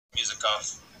music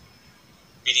off.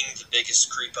 Meeting the biggest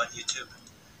creep on YouTube.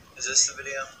 Is this the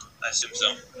video? I assume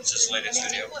so. It's his latest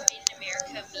video. What Made in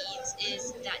America means is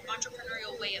that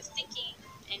entrepreneurial way of thinking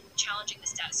and challenging the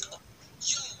status quo.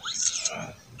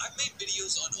 I've made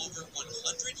videos on over 100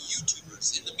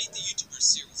 YouTubers in the Meet the YouTubers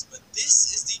series, but this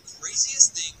is the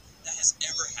craziest thing that has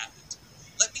ever happened.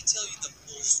 Let me tell you the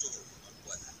full story of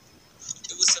what happened.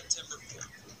 It was September 4th.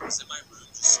 I was in my room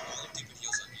just scrolling through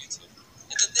videos on YouTube,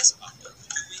 and then this popped up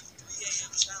doing 3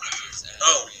 a.m. challenges at 3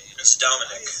 a.m. It's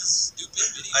Dominic. Stupid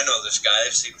video. I know this guy.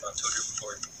 I've seen him on Twitter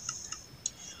before.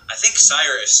 I think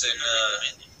Cyrus and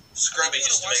Scrubby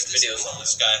used to make videos on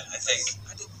this guy, I think.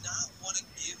 I did not want to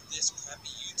give this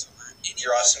crappy YouTuber any.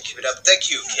 You're awesome. Keep it up. Thank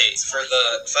you, Kate, for the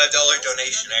 $5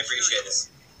 donation. I appreciate it.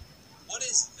 What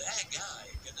is that guy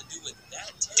gonna do with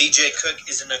that? DJ Cook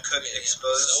isn't a cook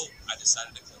exposed. So I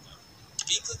decided to click on it.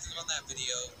 Me clicking on that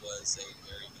video was a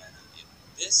very bad idea.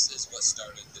 This is what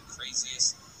started the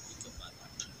craziest week of my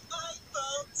life. Hi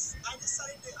folks, I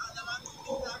decided that I'm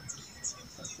moving back to YouTube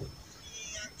to do 3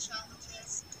 a.m.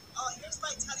 challenges. Oh, here's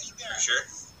my teddy bear. You sure?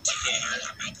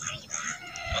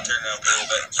 I'll turn it up a little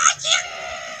bit.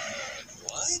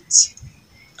 What?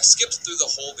 I skipped through the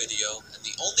whole video, and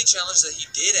the only challenge that he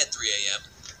did at 3 a.m.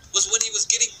 was when he was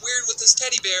getting weird with his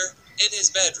teddy bear in his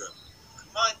bedroom.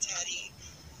 Come on, Teddy.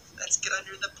 Let's get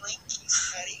under the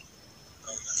blankies, Teddy.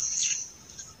 Oh, no.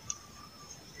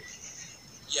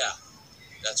 Yeah,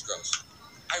 that's gross.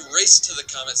 I raced to the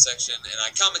comment section, and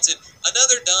I commented,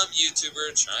 another dumb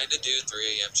YouTuber trying to do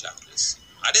 3 a.m. challenges.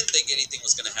 I didn't think anything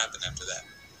was going to happen after that.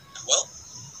 Well,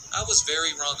 I was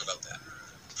very wrong about that.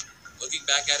 Looking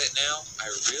back at it now, I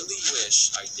really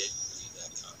wish I didn't leave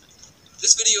that comment.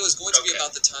 This video is going to be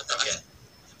about the time that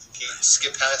Can you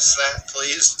skip past that,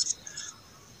 please?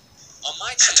 on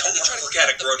my I channel, don't I try want to to look clean at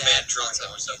a up the grown man bad drunk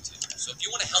content on on YouTube. So if you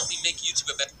want to help me make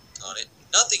YouTube a better on it,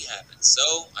 nothing happened.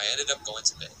 So I ended up going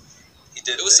to bed. He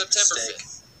did. It was make a September mistake.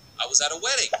 5th. I was at a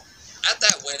wedding. At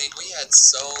that wedding, we had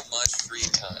so much free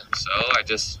time. So I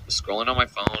just was scrolling on my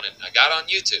phone, and I got on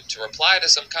YouTube to reply to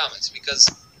some comments, because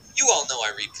you all know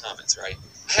I read comments, right?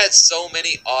 I had so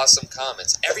many awesome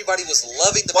comments. Everybody was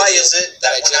loving the Why video is it that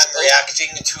I when just I'm posted. reacting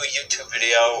to a YouTube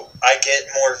video, I get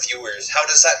more viewers? How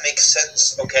does that make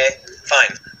sense? Okay,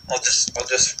 fine. I'll just let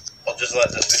this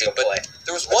video But play.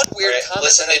 there was one weird Alright, comment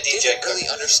listen that I to DJ didn't really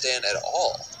Cook. understand at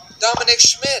all. Dominic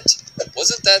Schmidt!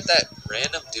 Wasn't that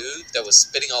random dude that was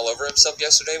spitting all over himself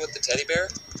yesterday with the teddy bear?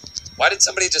 Why did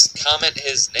somebody just comment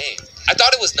his name? I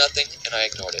thought it was nothing, and I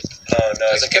ignored it. Oh no,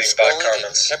 As he's I kept getting bad scrolling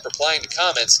and comments. kept replying to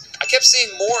comments, I kept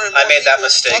seeing more and more I made that people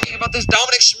mistake. talking about this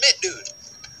Dominic Schmidt dude.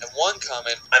 And one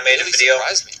comment I made a really video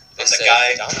surprised me. They on the said, guy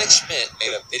Dominic Schmidt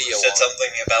made a video said on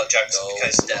something about Jackson Go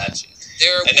Guy's dad. watch it.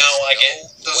 There And was now I no get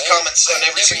those way. comments on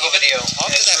I every never single even video, talked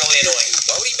and to it's that really weird annoying. dude.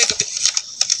 Why would he make a video?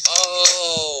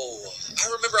 Oh, I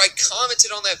remember I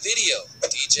commented on that video.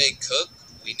 DJ Cook,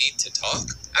 we need to talk.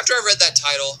 After I read that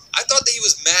title, I thought that he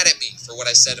was mad at me for what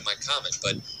I said in my comment,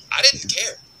 but I didn't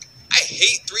care. I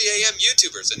hate 3 a.m.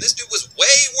 YouTubers, and this dude was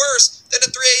way worse than a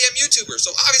 3 a.m. YouTuber,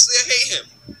 so obviously I hate him.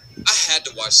 I had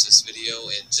to watch this video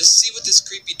and just see what this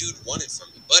creepy dude wanted from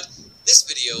me, but this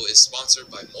video is sponsored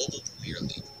by Mobile Premier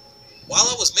League. While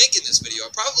I was making this video, I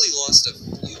probably lost a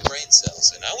few brain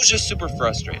cells, and I was just super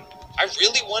frustrated. I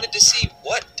really wanted to see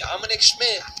what Dominic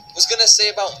Schmidt was going to say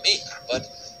about me, but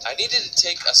I needed to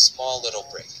take a small little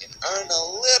break and earn a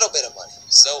little bit of money.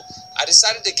 So I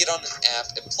decided to get on an app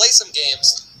and play some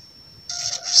games.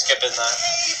 Skipping that.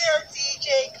 Hey there,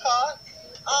 DJ Cook.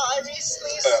 I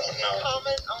recently seen a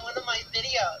comment on one of my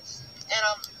videos, and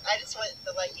I just wanted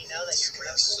to let you know that you're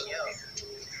really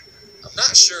cute. I'm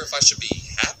not sure if I should be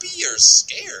happy or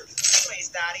scared. Anyways,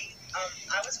 Daddy,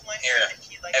 I was wondering Here, if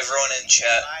you'd like everyone to in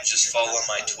chat, subscribe just to your follow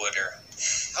my channel. Twitter.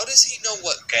 How does he know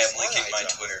what Okay, I'm car linking I my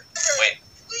drive? Twitter. Wait,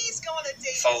 Please go on a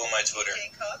date follow with my me, Twitter. DJ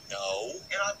Cook, No,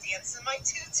 and I'll dance in my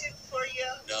tutu for you.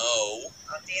 no,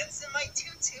 I'll dance in my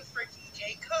tutu for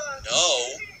DJ Cook. no.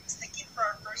 I was thinking for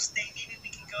our first date, maybe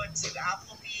we could go to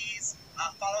Applebee's,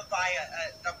 followed by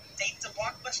a date to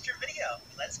Blockbuster video.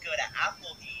 Let's go to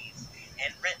Applebee's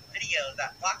and rent videos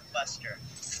at Blockbuster.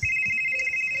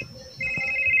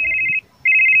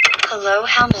 Hello,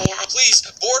 how may I? Please,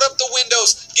 board up the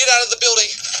windows. Get out of the building.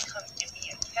 Come give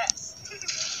me a kiss.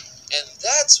 And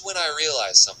that's when I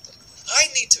realized something. I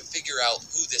need to figure out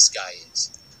who this guy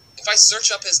is. If I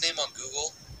search up his name on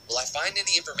Google, will I find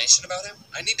any information about him?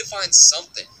 I need to find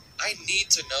something. I need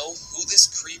to know who this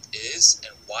creep is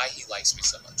and why he likes me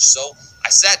so much. So I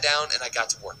sat down and I got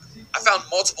to work. I found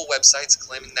multiple websites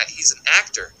claiming that he's an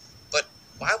actor, but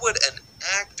why would an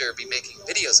actor be making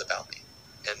videos about me?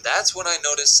 And that's when I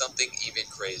noticed something even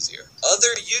crazier. Other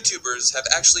YouTubers have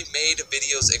actually made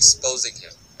videos exposing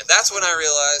him. And that's when I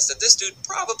realized that this dude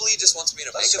probably just wants me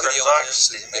to make a video on him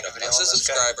so he can get a bunch of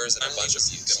subscribers and a bunch of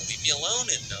views. Gonna leave me alone,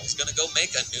 and I was gonna go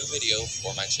make a new video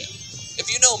for my channel. If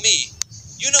you know me,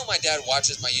 you know my dad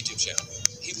watches my YouTube channel.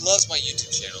 He loves my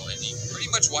YouTube channel, and he pretty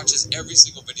much watches every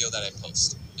single video that I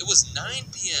post. It was 9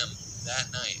 p.m.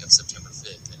 that night of September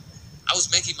 5th, and I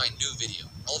was making my new video.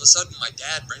 All of a sudden, my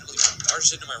dad randomly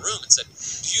barged into my room and said,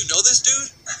 "Do you know this dude?"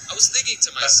 I was thinking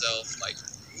to myself, like,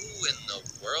 who in the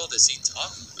world is he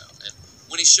talking about? And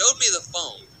when he showed me the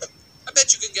phone, I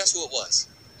bet you can guess who it was.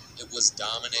 It was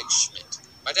Dominic Schmidt.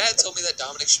 My dad told me that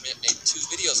Dominic Schmidt made 2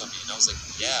 videos on me, and I was like,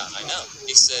 yeah, I know.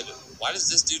 He said, "Why does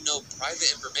this dude know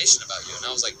private information about you?" And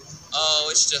I was like, oh,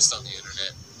 it's just on the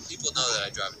internet. People know that I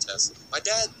drive a Tesla. My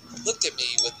dad looked at me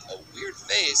with a weird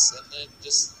face and then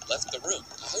just left the room.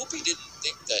 I hope he didn't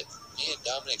think that me and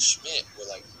Dominic Schmidt were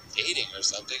like dating or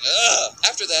something. Ugh!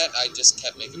 After that, I just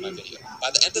kept making my video.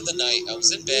 By the end of the night, I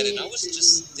was in bed and I was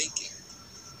just thinking.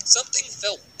 Something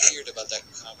felt weird about that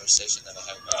conversation that I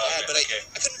had with my dad, but I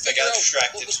couldn't figure out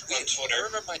what was weird. I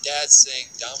remember my dad saying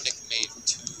Dominic made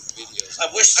 2 videos. I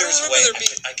wish there was a way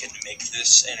I could make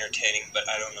this entertaining, but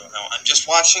I don't know how. I'm just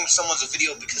watching someone's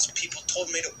video because people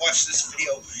told me to watch this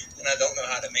video, and I don't know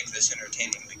how to make this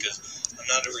entertaining because I'm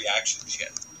not a reactions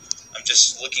yet. I'm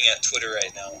just looking at Twitter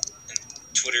right now, and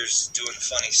Twitter's doing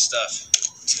funny stuff.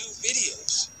 2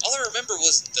 videos. All I remember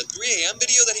was the 3 a.m.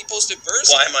 video that he posted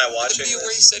first. Why am I watching the video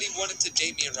where he said he wanted to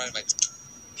date me and ride my...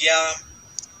 Yeah,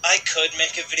 I could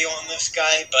make a video on this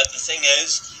guy, but the thing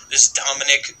is, this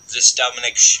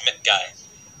Dominic Schmidt guy,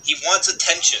 he wants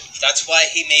attention. That's why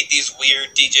he made these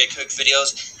weird DJ Cook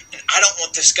videos, and I don't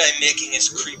want this guy making his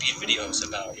creepy videos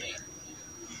about me.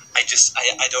 I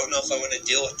don't know if I want to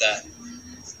deal with that,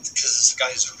 because this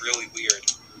guy's really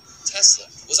weird. Tesla.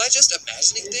 Was I just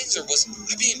imagining things, or was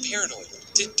I being paranoid?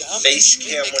 Did Dominic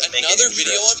Schmidt make another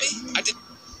video on me? I did.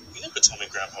 You never told me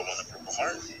Grandpa won a Purple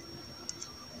Heart.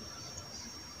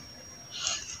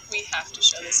 We have to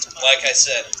show this to Mom. Like I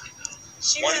said,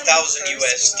 1,000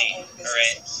 USD.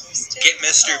 Alright? Get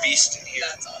Mr. Beast in here.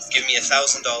 Awesome. Give me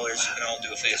 $1,000 and I'll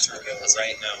do a face reveal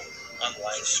right now on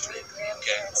live stream.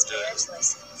 Okay, I'll do it.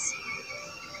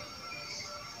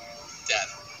 Dad.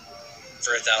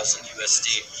 For 1,000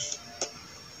 USD.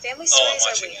 Family Oh, I'm stories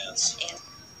watching ads.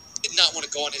 I did not want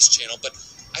to go on his channel, but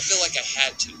I feel like I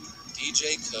had to.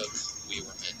 DJ Cook, we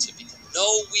were meant to be.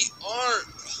 No, we aren't.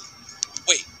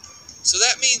 Wait, so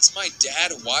that means my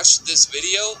dad watched this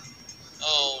video?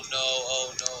 Oh no,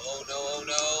 oh no, oh no, oh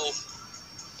no.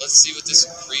 Let's see what this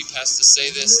creep has to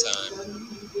say this time.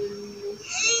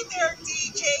 Hey there,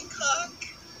 DJ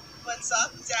Cook. What's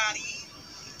up, Daddy?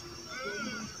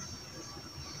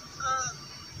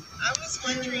 I was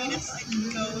wondering if I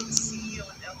could go and see you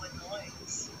in Illinois.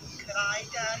 Could I,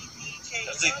 Daddy, DJ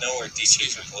Cook? Does he know where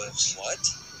DJ Cook lives? What?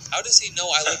 How does he know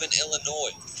I live in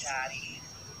Illinois? Daddy,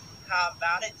 how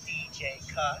about it, DJ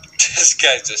Cook? This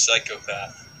guy's a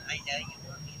psychopath. I know you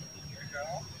want me to be your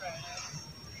girlfriend.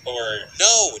 Or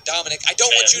No, Dominic, I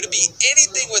don't want you to be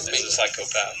anything with me. he's a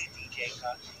psychopath. DJ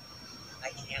Cook, I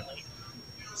can't wait.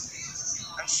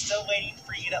 I'm still waiting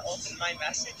for you to open my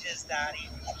messages, Daddy.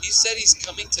 He said he's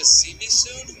coming to see me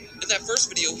soon. In that first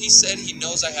video, he said he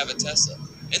knows I have a Tesla.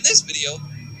 In this video,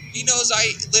 he knows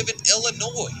I live in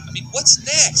Illinois. I mean, what's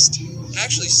next? I'm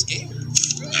actually scared.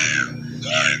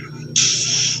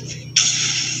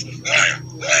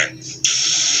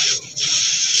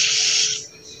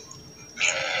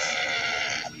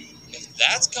 If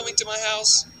that's coming to my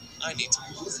house, I need to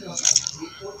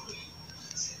move.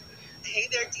 Hey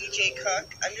there, DJ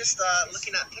Cook. I'm just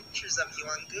looking at pictures of you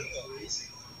on Google.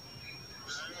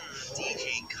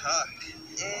 DJ Cook.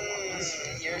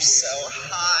 You're so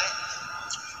hot.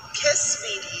 Kiss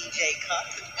me, DJ Cook.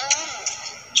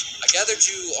 I gathered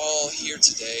you all here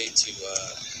today to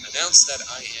announce that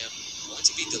I am going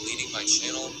to be deleting my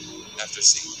channel after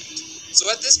seeing it.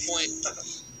 So at this point,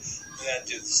 Yeah, I'd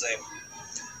do the same.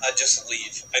 I'd just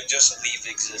leave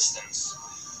existence.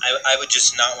 I would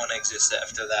just not want to exist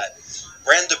after that.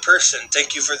 Random person,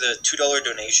 thank you for the $2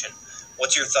 donation.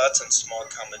 What's your thoughts on small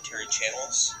commentary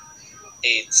channels?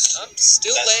 AIDS. I'm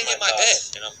still That's laying my in my thoughts.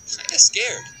 bed, and I'm kind of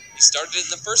scared. He started in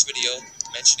the first video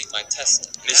mentioning my Tesla.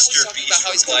 And I was Mr. talking Beast about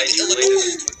how he's coming replied to to your Illinois.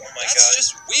 latest tweet. Oh my That's god.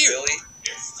 just weird. Really?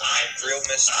 Real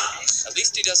Mr. Beast? At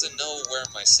least he doesn't know where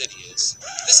my city is.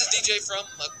 This is DJ from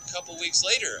a couple weeks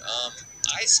later.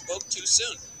 I spoke too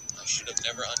soon. I should have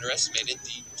never underestimated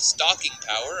the stalking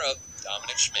power of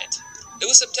Dominic Schmidt. It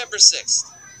was September 6th.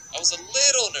 I was a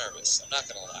little nervous, I'm not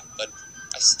gonna lie, but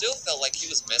I still felt like he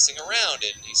was messing around,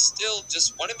 and he still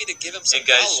just wanted me to give him some Hey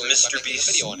guys, followers by Mr. making a Beast,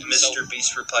 video on him. So Mr.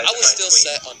 Beast replied I to was my still tweet.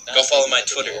 set on not Go follow my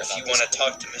making a Twitter video if about you this want to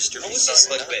point. talk to Mr. I was Beast on just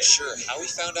not clickbait. sure how he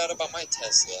found out about my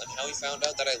Tesla and how he found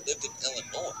out that I lived in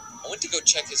Illinois. I went to go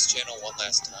check his channel one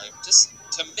last time just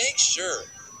to make sure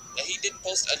that he didn't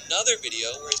post another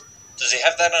video where he... Does he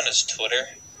have that on his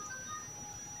Twitter?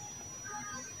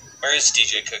 Where is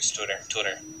DJ Cook's Twitter?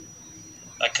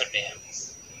 That could be him.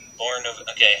 Born of...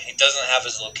 Okay, he doesn't have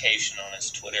his location on his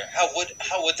Twitter. How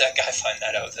would that guy find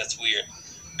that out? That's weird.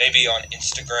 Maybe on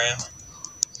Instagram?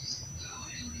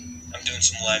 I'm doing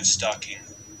some live stalking.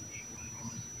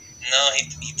 No,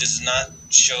 he does not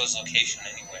show his location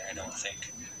anywhere, I don't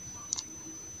think.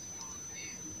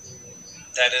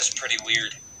 That is pretty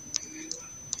weird.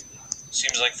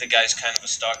 Seems like the guy's kind of a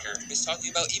stalker. He's talking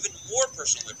about even more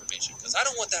personal information, because I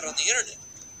don't want that on the internet.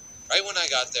 Right when I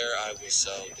got there, I was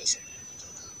so disappointed.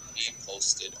 He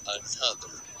posted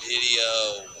another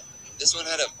video. This one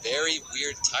had a very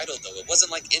weird title, though. It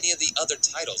wasn't like any of the other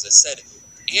titles. It said,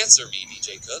 "Answer me,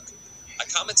 DJ Cook." I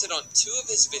commented on 2 of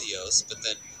his videos, but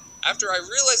then after I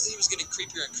realized that he was getting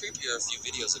creepier and creepier a few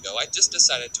videos ago, I just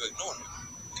decided to ignore him.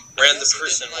 Random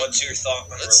person, what's your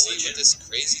thought on Let's see religion? what this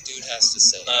crazy dude has to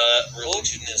say.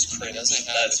 Religion is cringe. Doesn't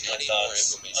have That's my any more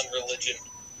thoughts information. on religion.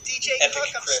 DJ Epic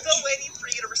Cook, I'm cringe. still waiting for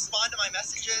you to respond to my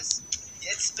messages.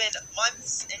 It's been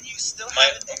months, and you still The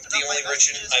haven't opened up only my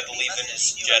religion messages. I for me believe in is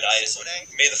messaging you every Jediism. single day.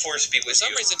 May the Force be For with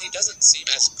some you. reason, he doesn't seem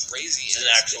as crazy It's in an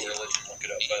this actual video. religion. Look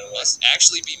it up, He by the way. must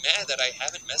actually be mad that I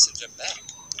haven't messaged him back.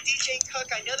 DJ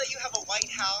Cook, I know that you have a White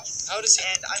House, How does he...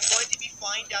 and I'm going to be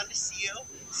flying down to see you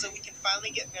so we can finally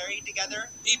get married together.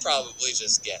 He probably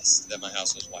just guessed that my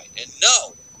house was white. And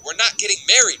no, we're not getting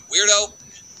married, weirdo.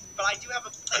 But I do have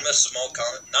a I'm a small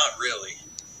comment. Not really.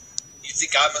 You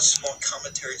think I'm a small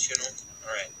commentary channel?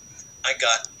 Alright. I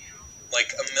got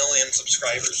like 1 million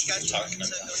subscribers. What are you talking to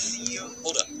about? go see you.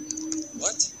 Hold up.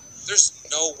 What? There's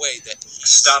no way that he's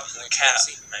Stop the going to cap,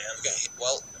 see- man. Okay,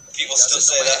 well, People he still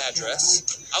doesn't say know my that. address.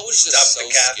 I was just Stop so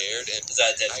the cap. scared, and Is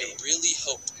that dead I meat? really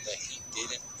hoped that he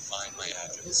didn't find my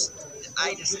address.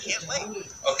 I just can't wait.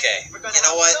 Okay. We're gonna You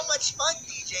know have what? so much fun,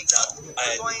 DJ Cook. No,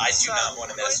 We're going I do to, not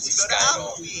want to mess with this go to guy at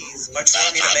all. Applebee's. Why do you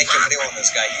want me to make a video on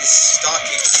this guy? He's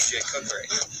stalking DJ Cook right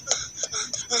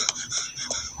now.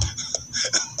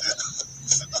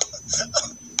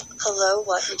 Hello,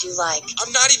 what would you like?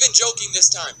 I'm not even joking this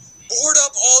time. Board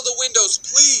up all the windows,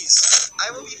 please.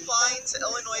 I will be flying to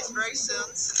Illinois very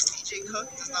soon since DJ Cook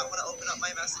does not want to open up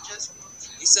my messages.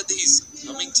 He said that he's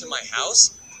coming to my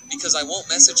house because I won't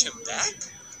message him back?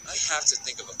 I have to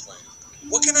think of a plan.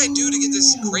 What can I do to get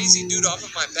this crazy dude off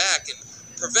of my back and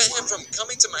prevent him from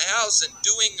coming to my house and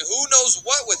doing who knows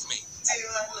what with me? Do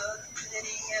I look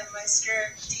pretty in my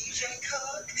skirt, DJ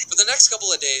Cook? For the next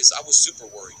couple of days, I was super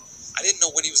worried. I didn't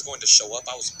know when he was going to show up.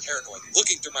 I was paranoid,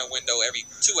 looking through my window every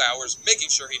 2 hours, making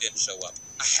sure he didn't show up.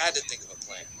 I had to think of a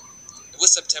plan. It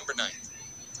was September 9th,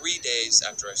 3 days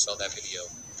after I saw that video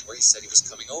where he said he was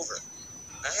coming over.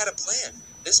 And I had a plan.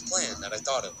 This plan that I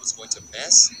thought of was going to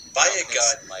mess Buy up a his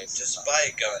gun. life Just up. buy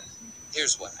a gun.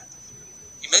 Here's what happened.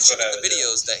 He That's mentioned what in I the would do.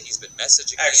 videos that he's been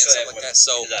messaging me and Actually, stuff like that,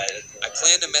 so I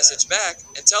plan to message back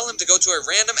and tell him to go to a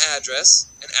random address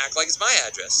and act like it's my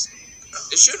address.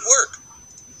 It should work.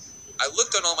 I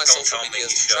looked on all my Don't social tell me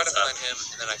medias he to try to shows up. find him,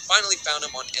 and then I finally found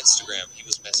him on Instagram. He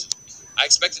was messaging me. I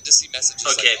expected to see messages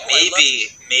Okay, like,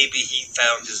 "Oh, maybe he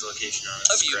found his location on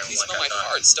love you, Instagram. please like smell I my thought.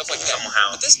 heart," stuff like that.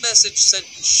 Somehow. But this message sent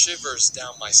shivers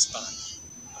down my spine.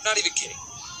 I'm not even kidding.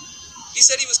 He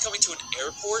said he was coming to an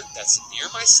airport that's near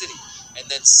my city, and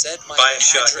then said my Buy a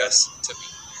shotgun. address to me.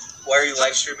 Why are you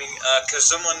live streaming? Because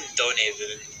someone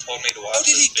donated and told me to watch How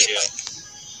did this he get video.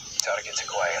 Gotta get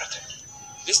quiet.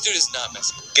 This dude is not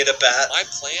messing with me. Get a bat. My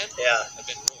plan Yeah. had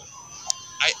been ruined.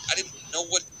 I didn't know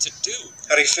what to do.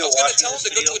 How do you I feel was going to watching tell him this to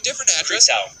go video? to a different address Freaked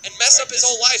out. and mess up his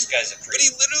whole life. This guy's a But creep. he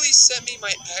literally sent me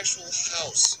my actual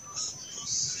house.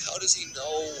 How does he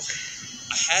know?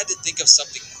 I had to think of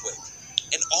something quick.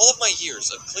 In all of my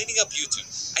years of cleaning up YouTube,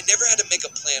 I never had to make a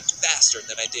plan faster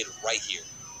than I did right here.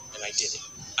 And I did it.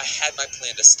 I had my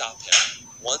plan to stop him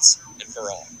once and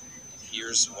for all. And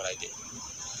here's what I did.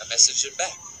 I messaged him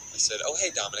back. I said, "Oh,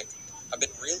 hey, Dominic. I've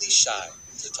been really shy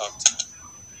to talk to you."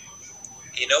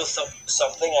 You know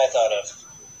something I thought of?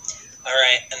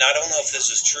 Alright, and I don't know if this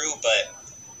is true, but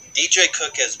DJ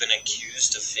Cook has been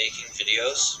accused of faking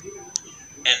videos.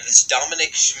 And this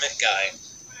Dominic Schmidt guy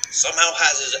somehow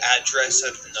has his address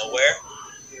out of nowhere.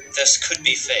 This could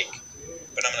be fake.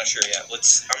 But I'm not sure yet.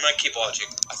 I'm gonna keep watching.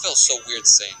 I felt so weird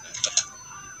saying that.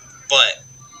 But,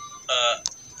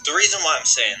 the reason why I'm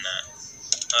saying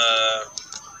that,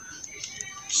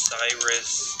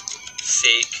 Cyrus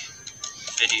fake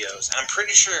videos. I'm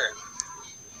pretty sure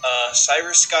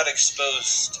Cyrus got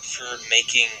exposed for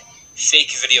making fake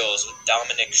videos with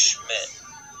Dominic Schmidt.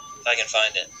 If I can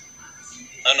find it.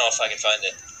 I don't know if I can find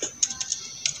it.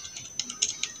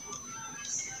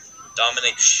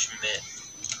 Dominic Schmidt.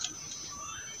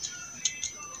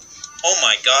 Oh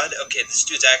my god. Okay, this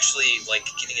dude's actually, like,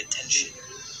 getting attention.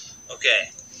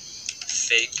 Okay.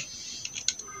 Fake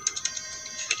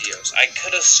videos. I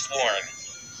could have sworn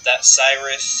that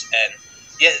Cyrus and...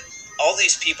 Yeah, all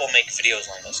these people make videos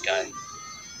on this guy.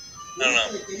 I don't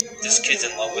know. This kid's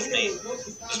in love with me.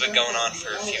 It's been going on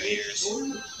for a few years.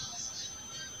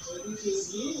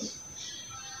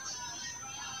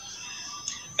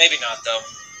 Maybe not, though.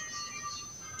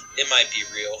 It might be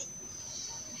real.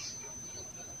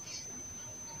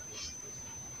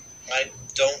 I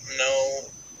don't know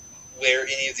where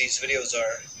any of these videos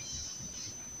are.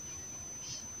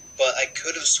 But I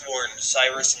could have sworn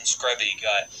Cyrus and Scrubby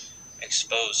got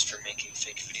exposed for making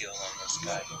fake videos on this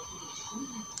guy.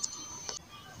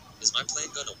 Is my plan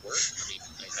gonna work? I mean,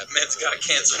 I have... Man's got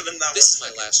cancer, then that This is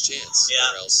was... my last chance.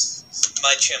 Yeah. Or else...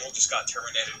 My channel just got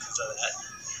terminated because of that.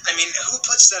 I mean, who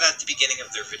puts that at the beginning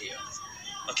of their video?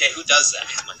 Okay, who does that?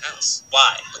 At my house.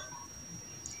 Why?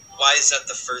 Why is that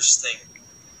the first thing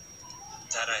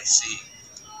that I see?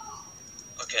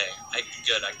 Okay,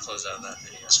 good, I close out that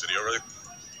video. This video really...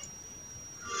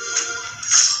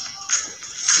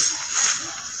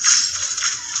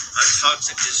 I'm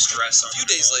toxic distress on A few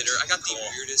days later, I got the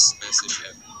weirdest message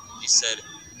ever. He said,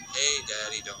 "Hey,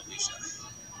 Daddy, don't be shy."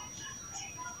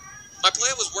 My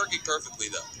plan was working perfectly,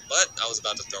 though, but I was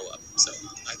about to throw up. So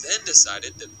I then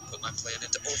decided to put my plan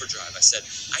into overdrive. I said,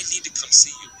 "I need to come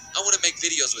see you. I want to make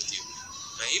videos with you."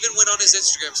 And I even went on his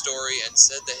Instagram story and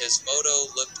said that his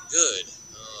photo looked good,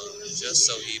 just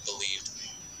so he believed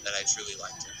that I truly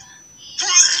liked him.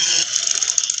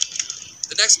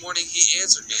 The next morning, he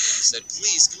answered me and he said,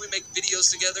 "Please, can we make videos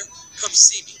together? Come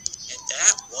see me." And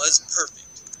that was perfect.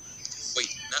 Wait,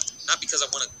 not because I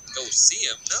want to go see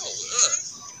him. No,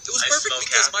 It was perfect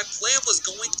because my plan was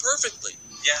going perfectly.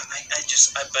 Yeah,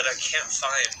 but I can't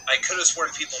find... I could have sworn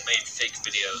people made fake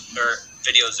videos, or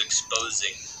videos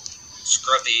exposing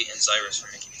Scrubby and Cyrus for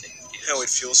making fake videos. How it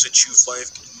feels to choose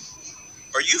life.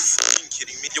 Are you f***ing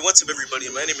kidding me? What's up, everybody?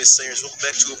 My name is Cyrus. Welcome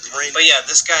back to a brand... But yeah,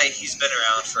 this guy, he's been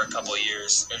around for a couple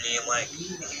years, and he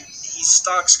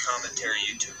stalks commentary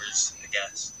YouTubers, I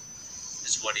guess,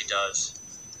 is what he does.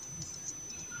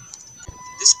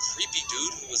 This creepy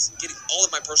dude who was getting all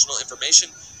of my personal information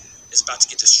is about to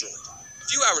get destroyed. A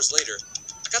few hours later,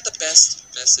 I got the best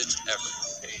message ever.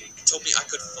 He told me I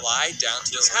could fly down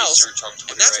to his house,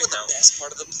 and that's when the best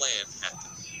part of the plan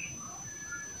happened.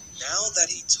 Now that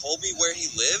he told me where he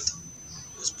lived,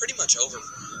 it was pretty much over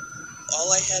for him.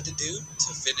 All I had to do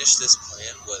to finish this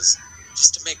plan was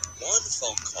just to make one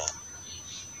phone call.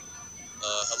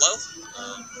 Hello?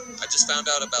 I just found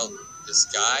out about this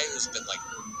guy who's been,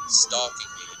 stalking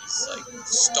me. And he's,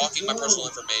 stalking my personal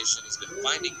information. He's been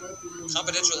finding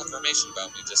confidential information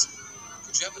about me.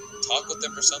 Could you have a talk with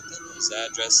him or something? His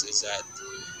address is at...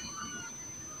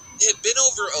 It had been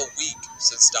over a week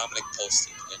since Dominic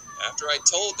posted, and after I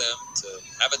told them to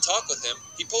have a talk with him,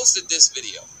 he posted this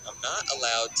video. I'm not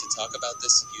allowed to talk about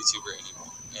this YouTuber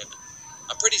anymore, and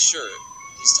I'm pretty sure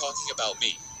he's talking about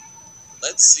me.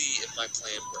 Let's see if my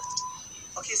plan worked.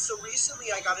 Okay, so recently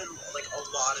I got in a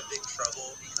lot of big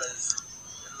trouble because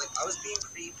I was being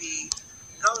creepy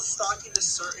and I was stalking this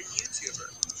certain YouTuber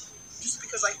just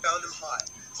because I found him hot.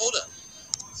 Hold up.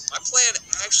 My plan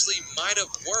actually might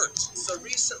have worked. So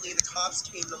recently the cops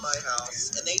came to my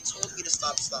house and they told me to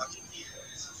stop stalking people.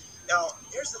 Now,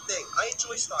 here's the thing. I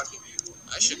enjoy stalking people.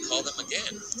 I should call them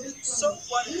again. So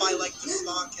what if I like to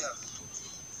stalk him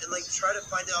and try to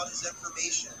find out his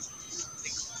information?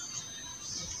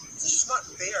 It's just not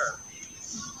fair.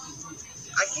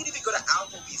 I can't even go to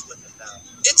Applebee's with him now.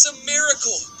 It's a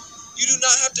miracle. You do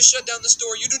not have to shut down the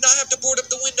store. You do not have to board up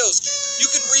the windows. You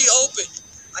can reopen.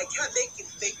 I kept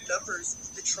making fake numbers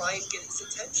to try and get his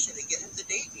attention and get him to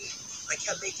date me. I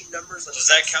kept making numbers on Does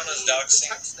that count as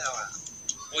doxing? Text now app.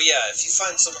 Well, yeah, if you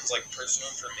find someone's personal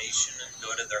information and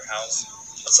go to their house,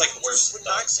 that's worse than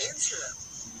Would not doxing. answer them.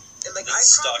 And I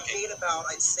It's probably stalking. made about,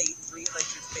 I'd say, 300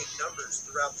 fake numbers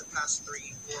throughout the past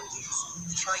 3-4 weeks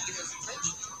to try and get his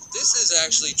attention. This is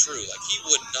actually true. He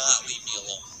would not leave me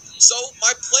alone. So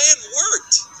my plan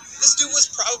worked. This dude was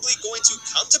probably going to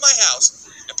come to my house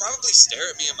and probably stare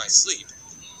at me in my sleep.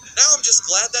 Now I'm just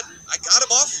glad that I got him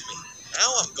off of me.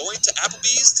 Now I'm going to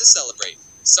Applebee's to celebrate.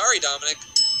 Sorry, Dominic.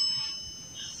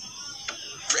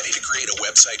 Ready to create a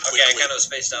website quickly? Okay, I kind of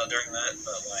spaced out during that,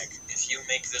 but if you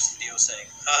make this video saying,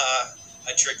 "Haha,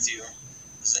 I tricked you,"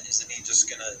 Isn't he just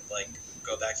gonna, like,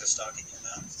 go back to stalking you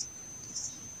now?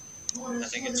 I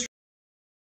think it's